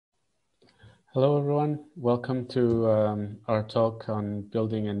Hello, everyone. Welcome to our talk on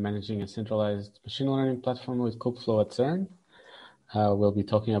building and managing a centralized machine learning platform with Kubeflow at CERN. We'll be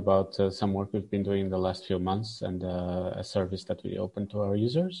talking about some work we've been doing in the last few months and a service that we open to our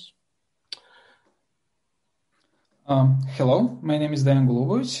users. Hello, my name is Dejan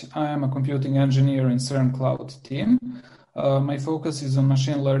Golubovic. I am a computing engineer in CERN Cloud team. My focus is on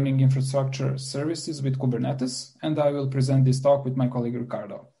machine learning infrastructure services with Kubernetes, and I will present this talk with my colleague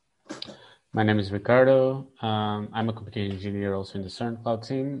Ricardo. My name is Ricardo. I'm a computing engineer also in the CERN Cloud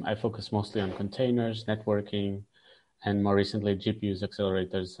team. I focus mostly on containers, networking, and more recently GPUs,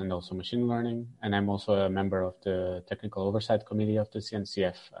 accelerators, and also machine learning. And I'm also a member of the technical oversight committee of the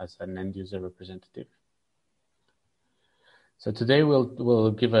CNCF as an end user representative. So today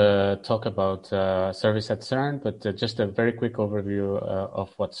we'll give a talk about service at CERN, but just a very quick overview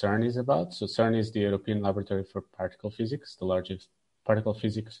of what CERN is about. So CERN is the European Laboratory for Particle Physics, the largest particle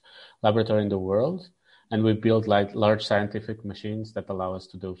physics laboratory in the world. And we build large scientific machines that allow us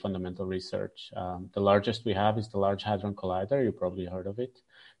to do fundamental research. The largest we have is the Large Hadron Collider. You probably heard of it.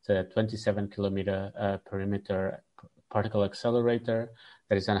 It's a 27-kilometer perimeter particle accelerator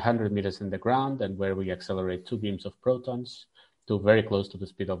that is 100 meters in the ground and where we accelerate two beams of protons to very close to the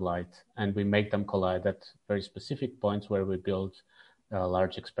speed of light. And we make them collide at very specific points where we build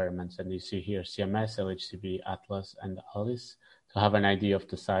large experiments. And you see here CMS, LHCb, Atlas, and Alice. To have an idea of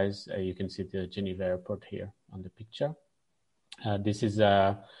the size, you can see the Geneva airport here on the picture. This is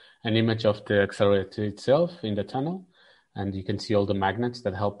an image of the accelerator itself in the tunnel. And you can see all the magnets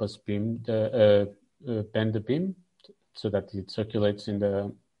that help us bend the beam so that it circulates in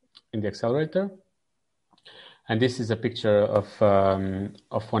the accelerator. And this is a picture of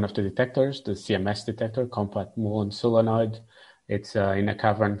one of the detectors, the CMS detector, compact muon solenoid. It's in a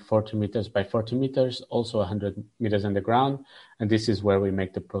cavern 40 meters by 40 meters, also 100 meters underground. And this is where we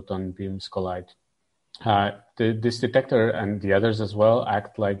make the proton beams collide. This detector and the others as well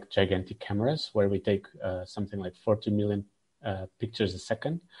act like gigantic cameras where we take something like 40 million pictures a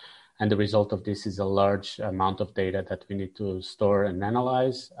second. And the result of this is a large amount of data that we need to store and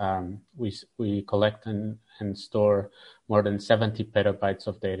analyze. We collect and store more than 70 petabytes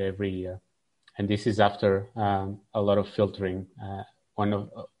of data every year. And this is after a lot of filtering.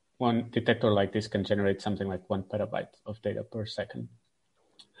 One detector like this can generate something like 1 petabyte of data per second.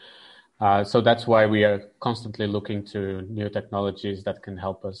 So that's why we are constantly looking to new technologies that can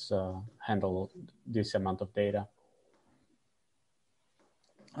help us handle this amount of data.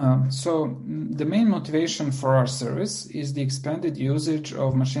 So the main motivation for our service is the expanded usage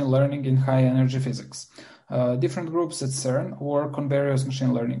of machine learning in high energy physics. Different groups at CERN work on various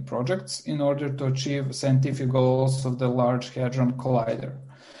machine learning projects in order to achieve scientific goals of the Large Hadron Collider.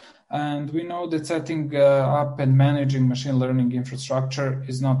 And we know that setting up and managing machine learning infrastructure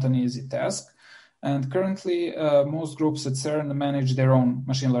is not an easy task. And currently, most groups at CERN manage their own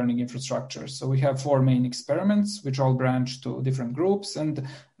machine learning infrastructure. So we have 4 main experiments, which all branch to different groups. And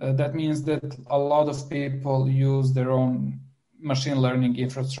that means that a lot of people use their own machine learning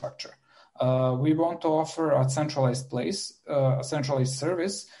infrastructure. We want to offer a centralized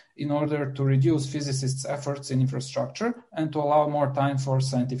service in order to reduce physicists' efforts in infrastructure and to allow more time for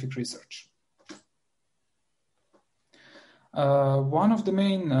scientific research. One of the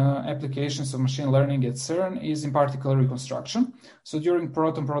main applications of machine learning at CERN is in particle reconstruction. So during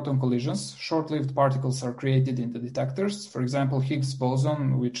proton-proton collisions, short-lived particles are created in the detectors. For example, Higgs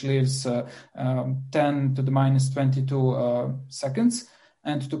boson, which lives 10 to the minus 22 seconds.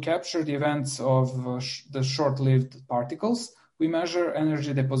 And to capture the events of the short-lived particles, we measure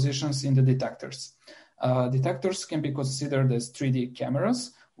energy depositions in the detectors. Detectors can be considered as 3D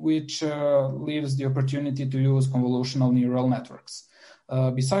cameras, which leaves the opportunity to use convolutional neural networks.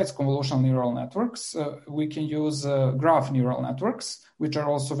 Besides convolutional neural networks, we can use graph neural networks, which are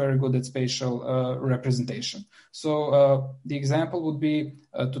also very good at spatial representation. So the example would be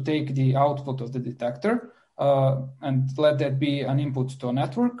to take the output of the detector and let that be an input to a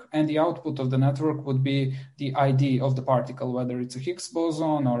network, and the output of the network would be the ID of the particle, whether it's a Higgs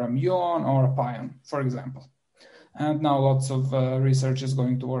boson or a muon or a pion, for example. And now lots of research is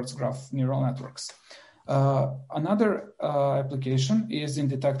going towards graph neural networks. Another application is in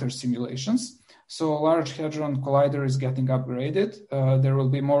detector simulations. So Large Hadron Collider is getting upgraded. There will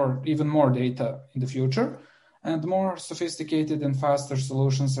be even more data in the future, and more sophisticated and faster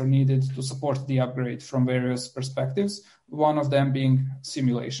solutions are needed to support the upgrade from various perspectives, one of them being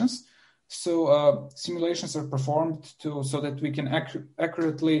simulations. So simulations are performed so that we can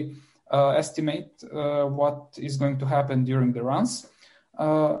accurately estimate what is going to happen during the runs.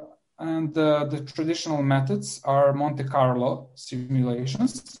 And the traditional methods are Monte Carlo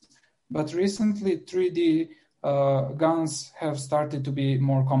simulations, but recently 3D guns have started to be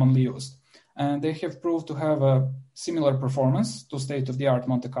more commonly used. And they have proved to have a similar performance to state-of-the-art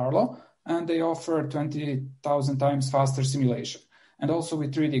Monte Carlo, and they offer 20,000 times faster simulation. And also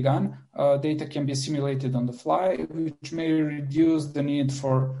with 3D gun, data can be simulated on the fly, which may reduce the need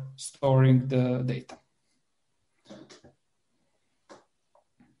for storing the data.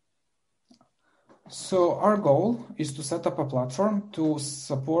 So our goal is to set up a platform to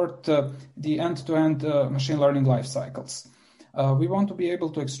support the end-to-end machine learning life cycles. We want to be able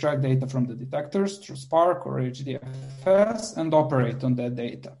to extract data from the detectors through Spark or HDFS and operate on that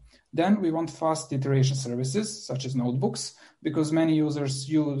data. Then we want fast iteration services, such as notebooks, because many users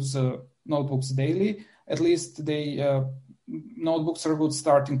use notebooks daily. At least notebooks are a good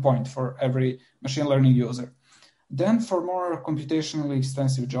starting point for every machine learning user. Then for more computationally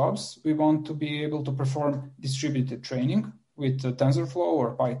extensive jobs, we want to be able to perform distributed training with TensorFlow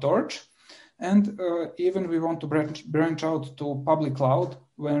or PyTorch. And even we want to branch out to public cloud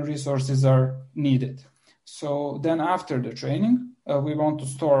when resources are needed. So then after the training, we want to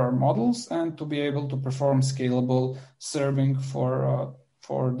store our models and to be able to perform scalable serving for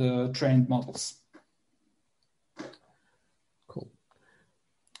the trained models. Cool.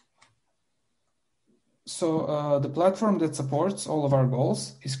 So the platform that supports all of our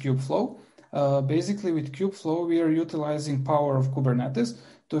goals is Kubeflow. Basically, with Kubeflow, we are utilizing power of Kubernetes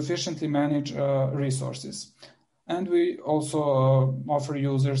to efficiently manage resources. And we also offer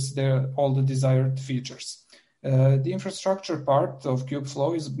users all the desired features. The infrastructure part of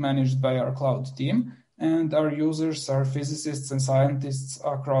Kubeflow is managed by our cloud team, and our users are physicists and scientists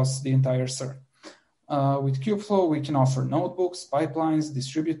across the entire CERN. With Kubeflow, we can offer notebooks, pipelines,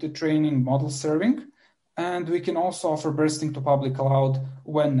 distributed training, model serving, and we can also offer bursting to public cloud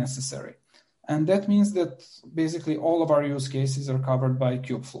when necessary. And that means that basically all of our use cases are covered by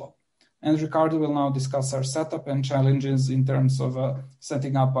Kubeflow. And Ricardo will now discuss our setup and challenges in terms of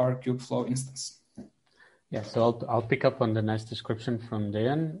setting up our Kubeflow instance. Yeah, so I'll pick up on the nice description from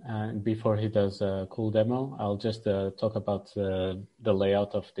Dejan. And before he does a cool demo, I'll just talk about the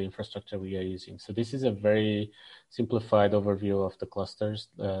layout of the infrastructure we are using. So this is a very simplified overview of the clusters,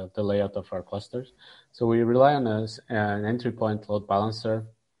 the layout of our clusters. So we rely on an entry point load balancer,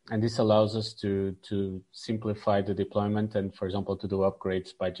 and this allows us to simplify the deployment and, for example, to do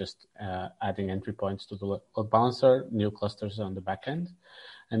upgrades by just adding entry points to the load balancer, new clusters on the back end.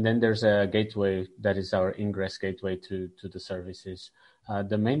 And then there's a gateway that is our ingress gateway to the services.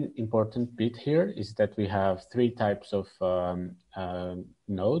 The main important bit here is that we have three types of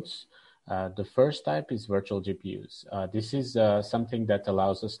nodes. The first type is virtual GPUs. This is something that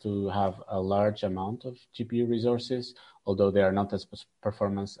allows us to have a large amount of GPU resources, although they are not as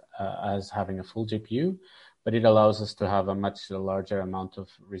performance as having a full GPU, but it allows us to have a much larger amount of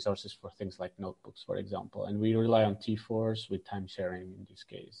resources for things like notebooks, for example. And we rely on T4s with time sharing in this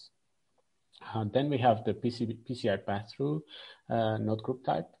case. Then we have the PCI pass-through node group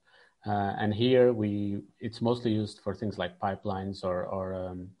type. And here it's mostly used for things like pipelines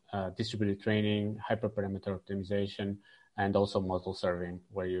or distributed training, hyperparameter optimization, and also model serving,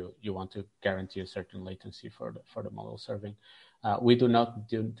 where you want to guarantee a certain latency for the model serving. We do not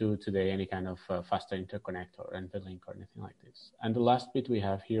do today any kind of faster interconnect or NVLink or anything like this. And the last bit we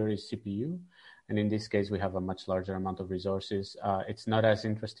have here is CPU. And in this case, we have a much larger amount of resources. It's not as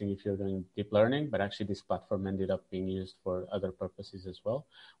interesting if you're doing deep learning, but actually this platform ended up being used for other purposes as well,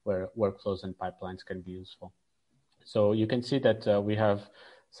 where workflows and pipelines can be useful. So you can see that we have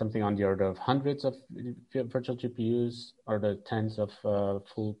something on the order of hundreds of virtual GPUs or the tens of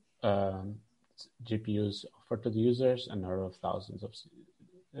full GPUs offered to the users and order of thousands of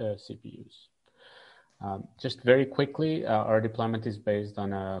CPUs. Just very quickly, our deployment is based on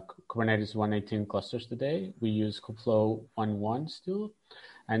Kubernetes 1.18 clusters today. We use Kubeflow 1.1 still.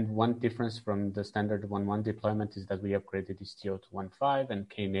 And one difference from the standard 1.1 deployment is that we upgraded Istio to 1.5 and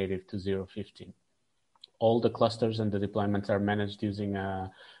Knative to 0.15. All the clusters and the deployments are managed using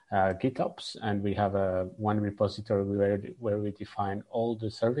GitOps, and we have one repository where we define all the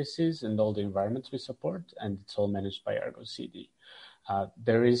services and all the environments we support, and it's all managed by Argo CD.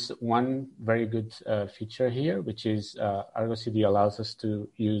 There is one very good feature here, which is Argo CD allows us to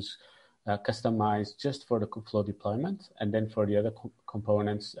use customize just for the Kubeflow deployment, and then for the other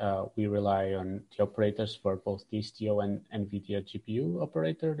components, we rely on the operators for both the Istio and NVIDIA GPU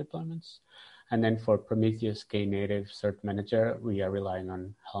operator deployments. And then for Prometheus Knative Cert Manager, we are relying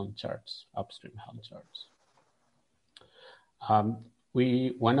on Helm charts, upstream Helm charts.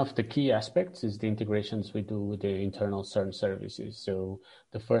 One of the key aspects is the integrations we do with the internal CERN services. So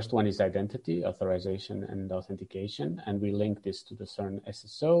the first one is identity, authorization, and authentication. And we link this to the CERN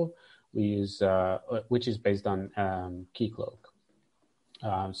SSO. we use, which is based on Keycloak.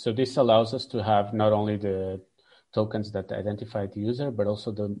 So this allows us to have not only the tokens that identify the user, but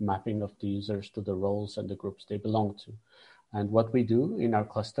also the mapping of the users to the roles and the groups they belong to. And what we do in our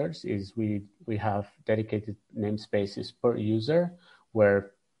clusters is we have dedicated namespaces per user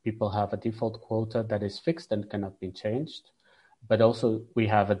where people have a default quota that is fixed and cannot be changed. But also we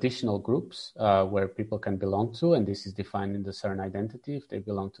have additional groups where people can belong to, and this is defined in the CERN identity if they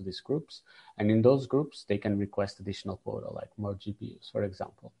belong to these groups. And in those groups, they can request additional quota, like more GPUs, for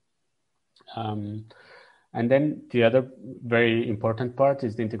example. And then the other very important part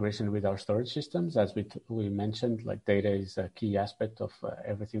is the integration with our storage systems. As we mentioned, like data is a key aspect of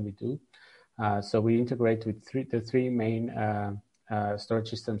everything we do. So we integrate with the three main storage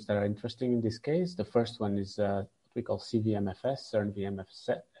systems that are interesting in this case. The first one is what we call CVMFS, CERN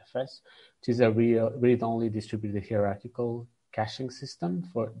VMFS, which is a read-only distributed hierarchical caching system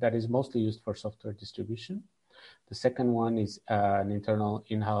that is mostly used for software distribution. The second one is an internal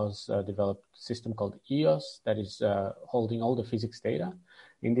in-house developed system called EOS that is holding all the physics data.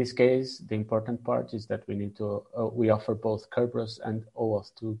 In this case, the important part is that we offer both Kerberos and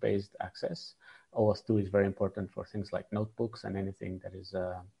OAuth2 based access. OAuth2 is very important for things like notebooks and anything that is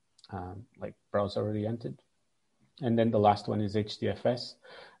like browser oriented. And then the last one is HDFS.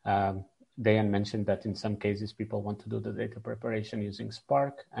 Dejan mentioned that in some cases people want to do the data preparation using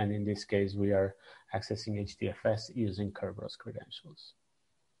Spark, and in this case we are accessing HDFS using Kerberos credentials.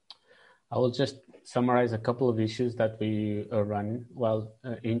 I will just summarize a couple of issues that we run while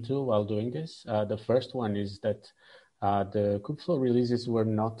doing this. The first one is that the Kubeflow releases were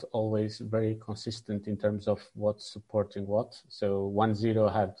not always very consistent in terms of what's supporting what. So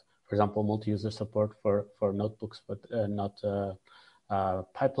 1.0 had, for example, multi-user support for notebooks, but not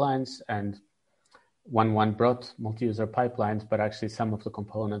pipelines, and 1.1 brought multi-user pipelines, but actually some of the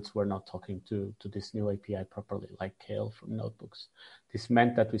components were not talking to this new API properly, like Kale from notebooks. This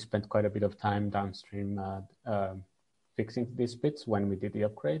meant that we spent quite a bit of time downstream fixing these bits when we did the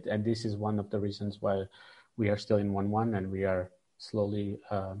upgrade, and this is one of the reasons why we are still in 1.1 and we are slowly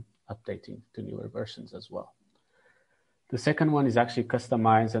updating to newer versions as well. The second one is actually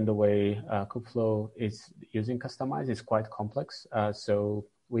Kustomize, and the way Kubeflow is using Kustomize is quite complex. So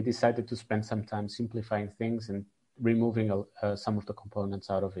we decided to spend some time simplifying things and removing some of the components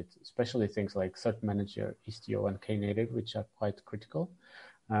out of it, especially things like Cert Manager, Istio, and Knative, which are quite critical.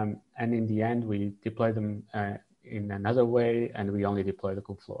 And in the end, we deploy them in another way, and we only deploy the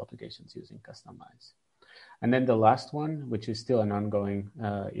Kubeflow applications using Kustomize. And then the last one, which is still an ongoing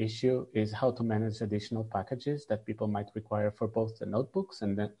issue, is how to manage additional packages that people might require for both the notebooks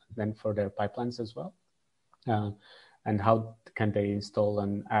and then for their pipelines as well. And how can they install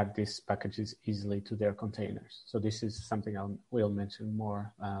and add these packages easily to their containers. So this is something we'll mention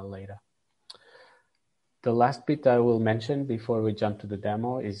more later. The last bit I will mention before we jump to the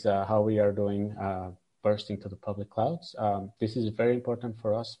demo is how we are doing bursting to the public clouds. This is very important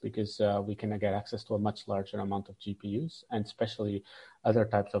for us because we can get access to a much larger amount of GPUs, and especially other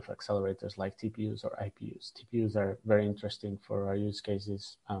types of accelerators like TPUs or IPUs. TPUs are very interesting for our use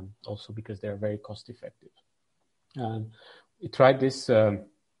cases, also because they're very cost effective. We tried this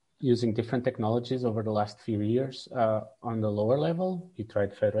using different technologies over the last few years. On the lower level, we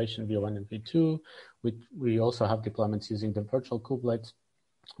tried Federation V1 and V2. We also have deployments using the virtual kubelet.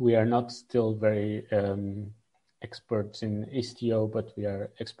 We are not still very experts in Istio, but we are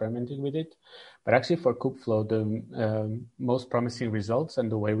experimenting with it. But actually for Kubeflow, the most promising results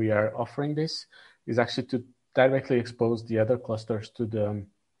and the way we are offering this is actually to directly expose the other clusters to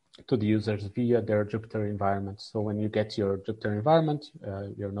the users via their Jupyter environment. So when you get your Jupyter environment,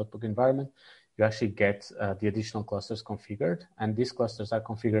 your notebook environment, you actually get the additional clusters configured. And these clusters are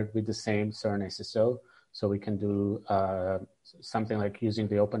configured with the same CERN SSO. So we can do something like using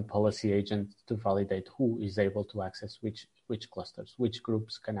the open policy agent to validate who is able to access which clusters, which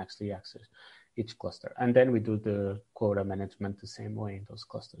groups can actually access each cluster. And then we do the quota management the same way in those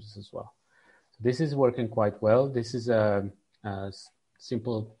clusters as well. So this is working quite well. This is a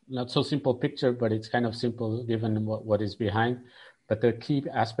simple, not so simple picture, but it's kind of simple given what is behind. But the key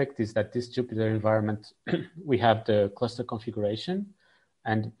aspect is that this Jupyter environment, we have the cluster configuration,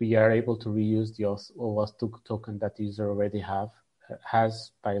 and we are able to reuse the OAuth2 token that the user already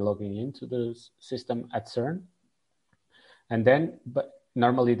has by logging into the system at CERN. And then, but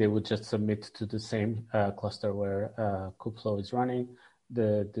normally they would just submit to the same cluster where Kubeflow is running,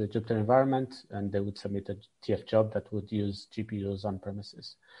 the Jupyter environment, and they would submit a TF job that would use GPUs on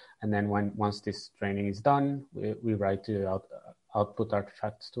premises. And then once this training is done, we write the output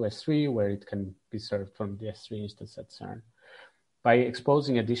artifacts to S3 where it can be served from the S3 instance at CERN. By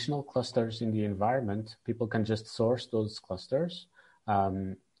exposing additional clusters in the environment, people can just source those clusters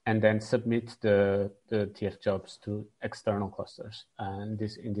and then submit the TF jobs to external clusters. And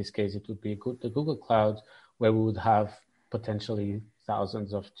in this case, it would be the Google Cloud, where we would have potentially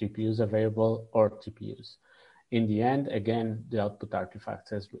thousands of GPUs available or TPUs. In the end, again, the output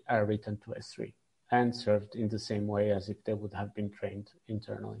artifacts are written to S3 and served in the same way as if they would have been trained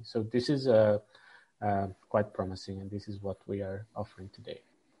internally. So this is quite promising, and this is what we are offering today.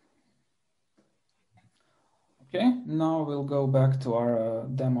 Okay, now we'll go back to our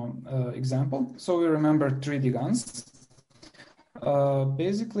demo example. So we remember 3D guns.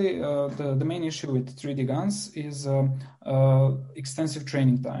 Basically, the main issue with 3D guns is extensive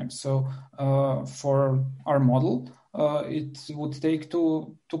training time. So for our model, it would take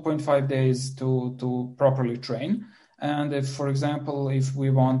 2.5 days to properly train. And if, for example, if we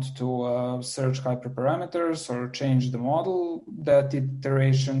want to search hyperparameters or change the model, that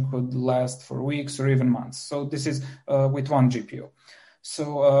iteration could last for weeks or even months. So this is with one GPU.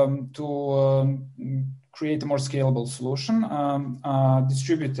 So to create a more scalable solution, a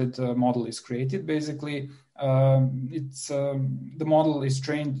distributed model is created. Basically, the model is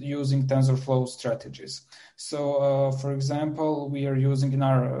trained using TensorFlow strategies. So, for example, we are using in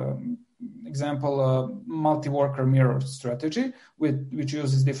our example multi-worker mirror strategy, which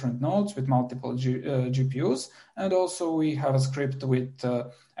uses different nodes with multiple GPUs, and also we have a script with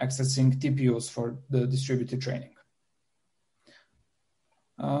accessing TPUs for the distributed training.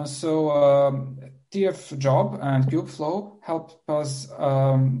 So TF job and Kubeflow help us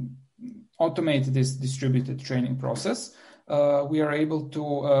automate this distributed training process. We are able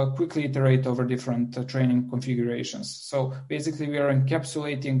to quickly iterate over different training configurations. So basically, we are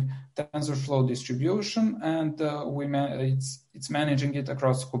encapsulating TensorFlow distribution, and it's managing it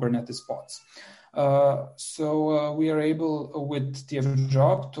across Kubernetes pods. So we are able with TF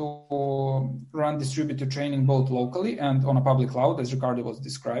job to run distributed training both locally and on a public cloud, as Ricardo was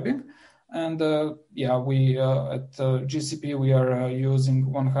describing. And we at GCP we are using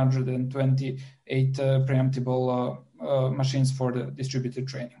 128 preemptible machines for the distributed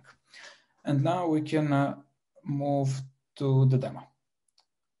training. And now we can move to the demo.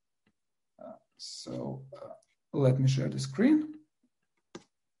 So let me share the screen.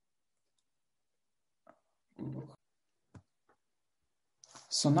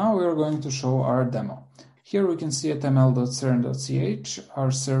 So now we are going to show our demo. Here we can see at ml.cern.ch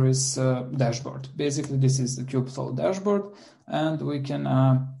our service dashboard. Basically, this is the Kubeflow dashboard, and we can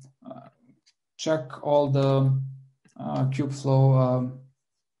check all the Kubeflow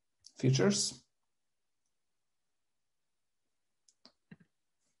features.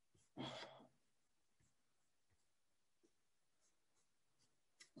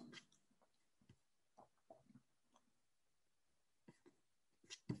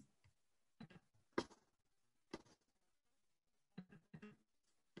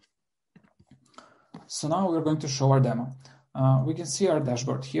 So now we're going to show our demo. We can see our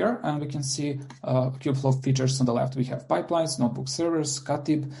dashboard here, and we can see Kubeflow features on the left. We have pipelines, notebook servers,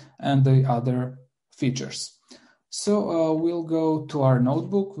 Katib, and the other features. So we'll go to our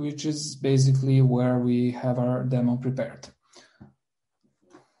notebook, which is basically where we have our demo prepared.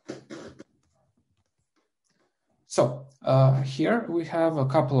 So here we have a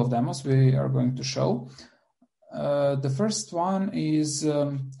couple of demos we are going to show. The first one is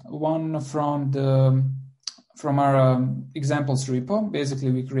one from our examples repo.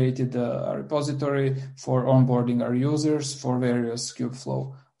 Basically, we created a repository for onboarding our users for various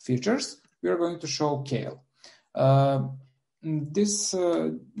Kubeflow features. We are going to show Kale. This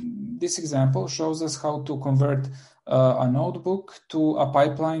example shows us how to convert a notebook to a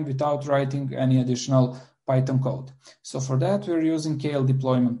pipeline without writing any additional Python code. So for that, we're using Kale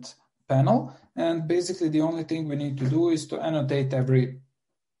deployment panel. And basically, the only thing we need to do is to annotate every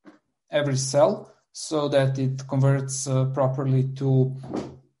cell so that it converts properly to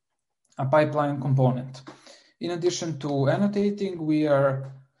a pipeline component. In addition to annotating, we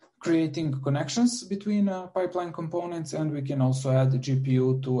are creating connections between pipeline components, and we can also add the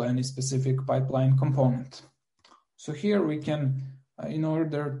GPU to any specific pipeline component. So here we can, in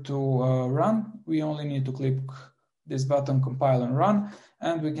order to run, we only need to click this button, compile and run,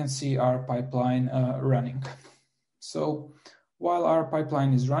 and we can see our pipeline running. So while our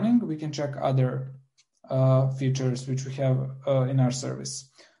pipeline is running, we can check other features which we have in our service.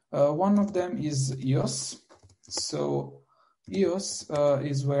 One of them is EOS. So EOS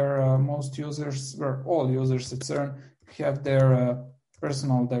is where all users at CERN have their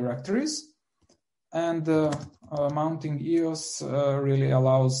personal directories, and mounting EOS really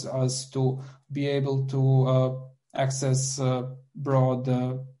allows us to be able to access broad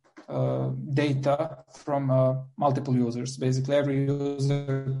data from multiple users. Basically, every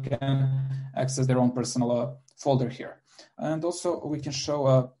user can access their own personal folder here. And also, we can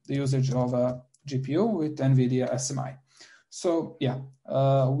show the usage of a GPU with NVIDIA SMI. So yeah,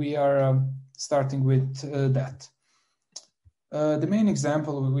 we are starting with that. The main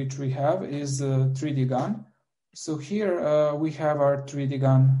example which we have is 3D GAN. So here we have our 3D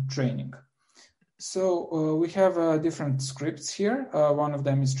GAN training. So we have different scripts here. One of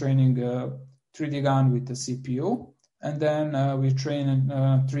them is training 3D GAN with the CPU, and then we train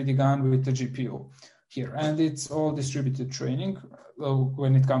 3D GAN with the GPU here. And it's all distributed training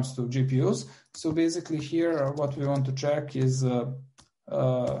when it comes to GPUs. So basically here what we want to check is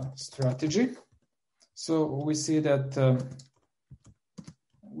strategy. So we see that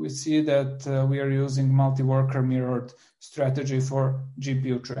we are using multi-worker mirrored strategy for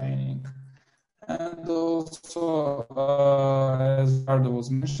GPU training. And also, as Ricardo was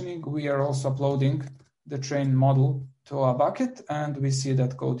mentioning, we are also uploading the trained model to a bucket, and we see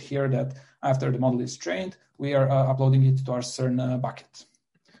that code here that after the model is trained, we are uploading it to our CERN bucket.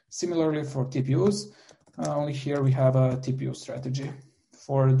 Similarly for TPUs, only here we have a TPU strategy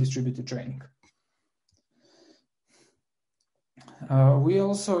for distributed training. We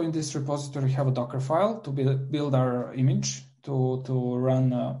also in this repository have a Docker file to build our image to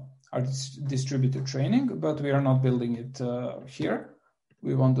run our distributed training, but we are not building it here.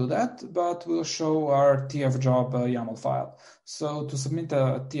 We won't do that, but we'll show our tfjob YAML file. So to submit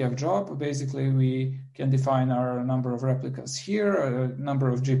a tfjob, basically we can define our number of replicas here, number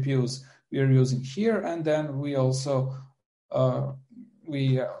of GPUs we are using here, and then we also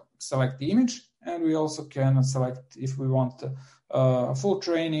select the image, and we also can select if we want full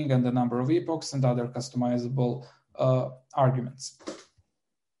training and the number of epochs and other customizable arguments.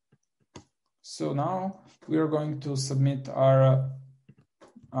 So now we are going to submit our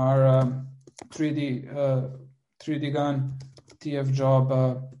 3D GAN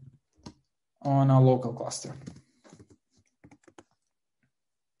tfjob on a local cluster.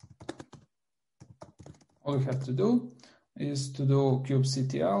 All we have to do is to do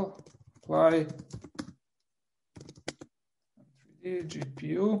kubectl apply 3D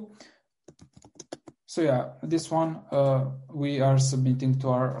GPU. So yeah, this one we are submitting to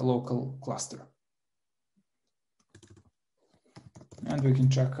our local cluster. And we can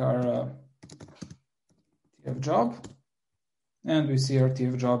check our tfjob, and we see our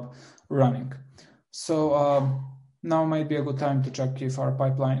tfjob running. So now might be a good time to check if our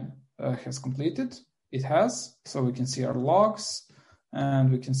pipeline has completed. It has, so we can see our logs,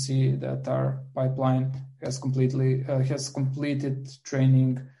 and we can see that our pipeline has completed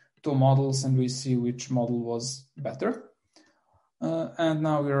training 2 models, and we see which model was better. And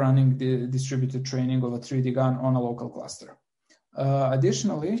now we're running the distributed training of a 3D GAN on a local cluster.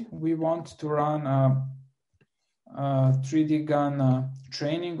 Additionally, we want to run 3D GAN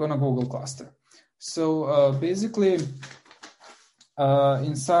training on a Google cluster. So basically,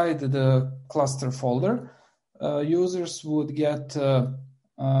 inside the cluster folder, users would get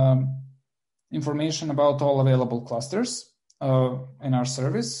information about all available clusters in our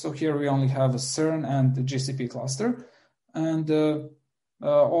service. So here we only have a CERN and the GCP cluster, and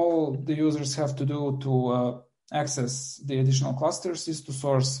all the users have to do to access the additional clusters is to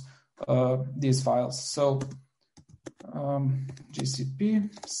source these files. So GCP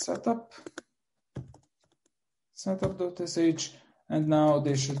setup.sh, and now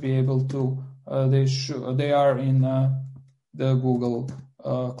they should be able to they are in the Google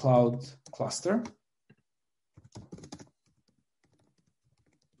Cloud cluster.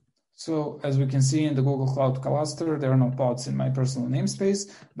 So as we can see in the Google Cloud cluster, there are no pods in my personal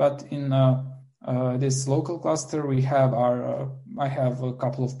namespace, but in this local cluster, we have I have a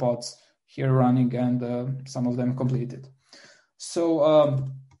couple of pods here running, and some of them completed. So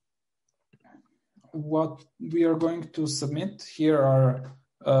what we are going to submit here are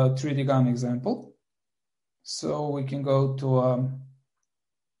 3D GAN example. So we can go to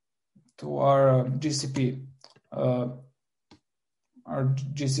our GCP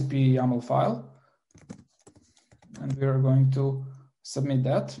YAML file, and we are going to submit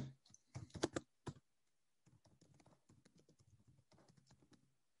that.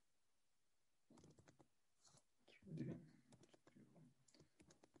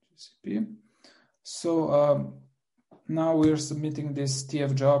 GCP. So now we are submitting this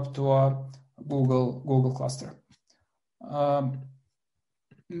tfjob to a Google cluster.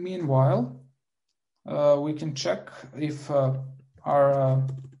 Meanwhile, we can check if our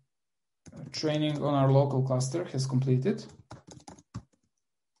training on our local cluster has completed.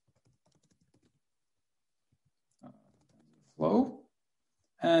 Kubeflow.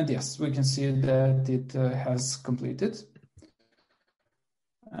 And yes, we can see that it has completed.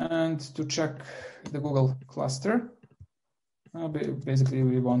 And to check the Google cluster, basically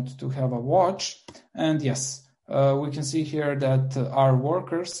we want to have a watch. And yes, we can see here that our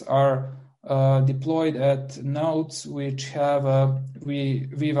workers are deployed at nodes which have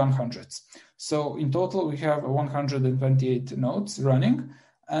V100s. So in total, we have 128 nodes running,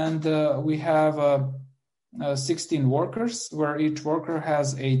 and we have 16 workers, where each worker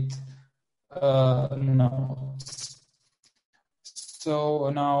has 8 nodes. So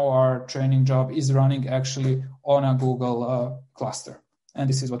now our training job is running actually on a Google cluster. And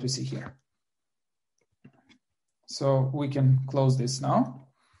this is what we see here. So we can close this now.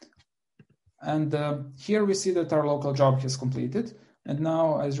 And here we see that our local job has completed. And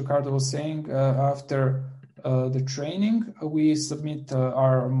now, as Ricardo was saying, after the training, we submit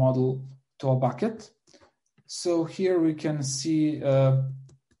our model to a bucket. So here we can see the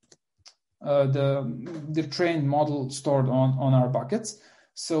trained model stored on our buckets.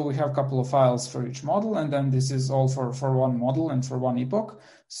 So we have a couple of files for each model, and then this is all for one model and for one epoch.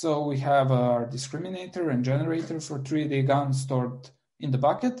 So we have our discriminator and generator for 3D GAN stored in the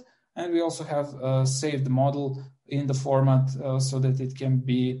bucket, and we also have saved the model in the format so that it can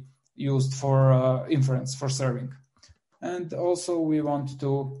be used for inference, for serving. And also we want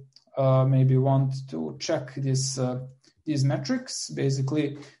to check these metrics.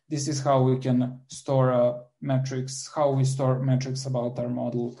 Basically, this is how we can store metrics, how we store metrics about our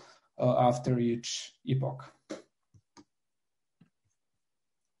model after each epoch.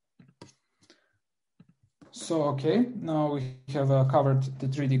 So, okay, now we have covered the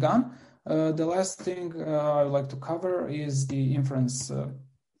 3D GAN. The last thing I would like to cover is the inference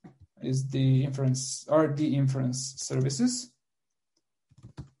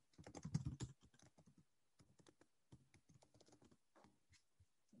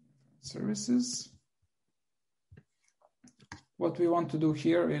services. What we want to do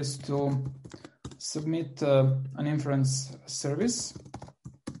here is to submit an inference service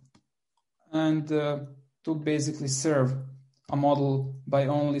and to basically serve a model by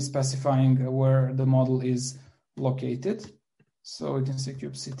only specifying where the model is located. So we can say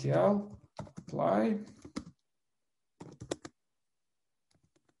kubectl apply.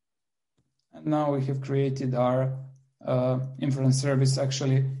 And now we have created our inference service.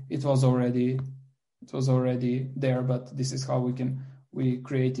 Actually, it was already there, but this is how we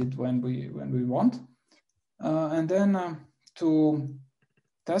create it when we want. And then to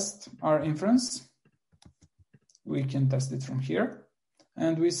test our inference, we can test it from here,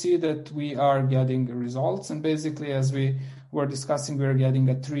 and we see that we are getting results. And basically, as we were discussing, we are getting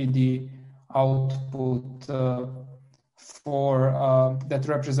a 3D output that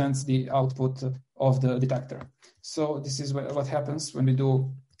represents the output of the detector. So this is what happens when we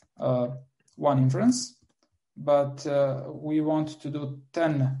do one inference, but we want to do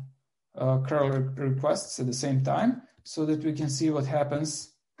 10 curl requests at the same time so that we can see what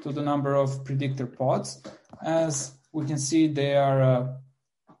happens to the number of predictor pods. As we can see, they are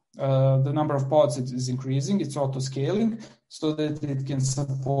the number of pods is increasing, it's auto-scaling so that it can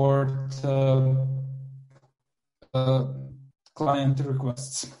support client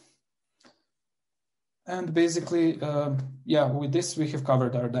requests. And basically, with this, we have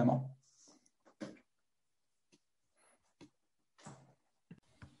covered our demo.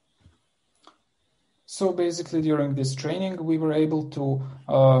 So basically, during this training, we were able to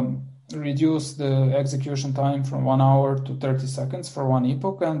reduce the execution time from 1 hour to 30 seconds for one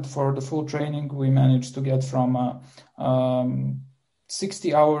epoch. And for the full training, we managed to get from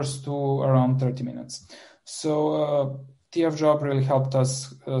 60 hours to around 30 minutes. So TF job really helped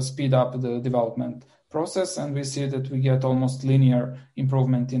us speed up the development process, and we see that we get almost linear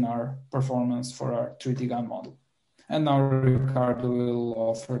improvement in our performance for our 3D GAN model. And now Ricardo will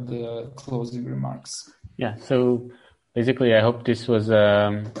offer the closing remarks. Yeah, so basically, I hope this was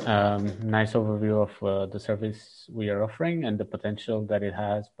a nice overview of the service we are offering and the potential that it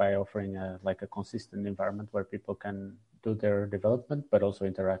has by offering a consistent environment where people can do their development, but also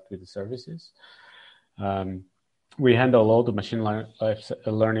interact with the services. We handle all the machine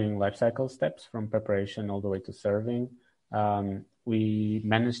learning lifecycle steps from preparation all the way to serving. We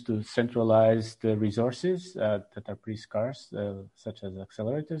managed to centralize the resources that are pretty scarce, such as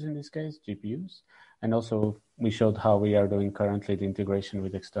accelerators in this case, GPUs. And also we showed how we are doing currently the integration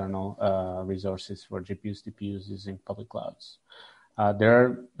with external resources for GPUs, TPUs using public clouds.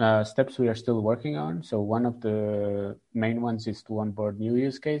 There are steps we are still working on. So one of the main ones is to onboard new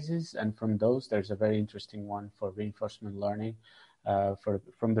use cases. And from those, there's a very interesting one for reinforcement learning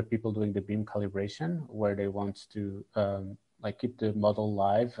from the people doing the beam calibration, where they want to like keep the model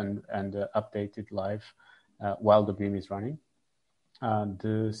live and update it live while the beam is running.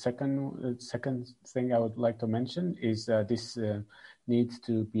 The second thing I would like to mention is this need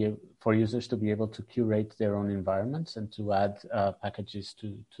to be for users to be able to curate their own environments and to add packages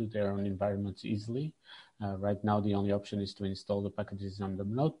to their own environments easily. Right now, the only option is to install the packages on the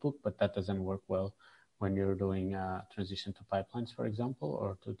notebook, but that doesn't work well when you're doing transition to pipelines, for example,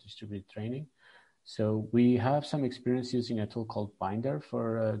 or to distributed training. So we have some experience using a tool called Binder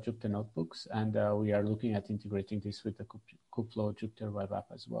for Jupyter notebooks, and we are looking at integrating this with the Kubeflow Jupyter web app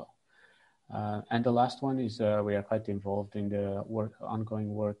as well. And the last one is we are quite involved in the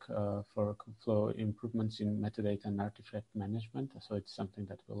ongoing work for Kubeflow improvements in metadata and artifact management. So it's something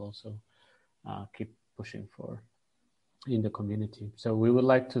that we'll also keep pushing for in the community. So we would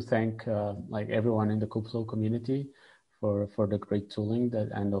like to thank like everyone in the Kubeflow community for the great tooling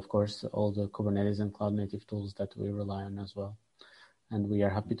and of course all the Kubernetes and cloud native tools that we rely on as well. And we are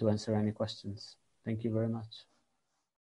happy to answer any questions. Thank you very much.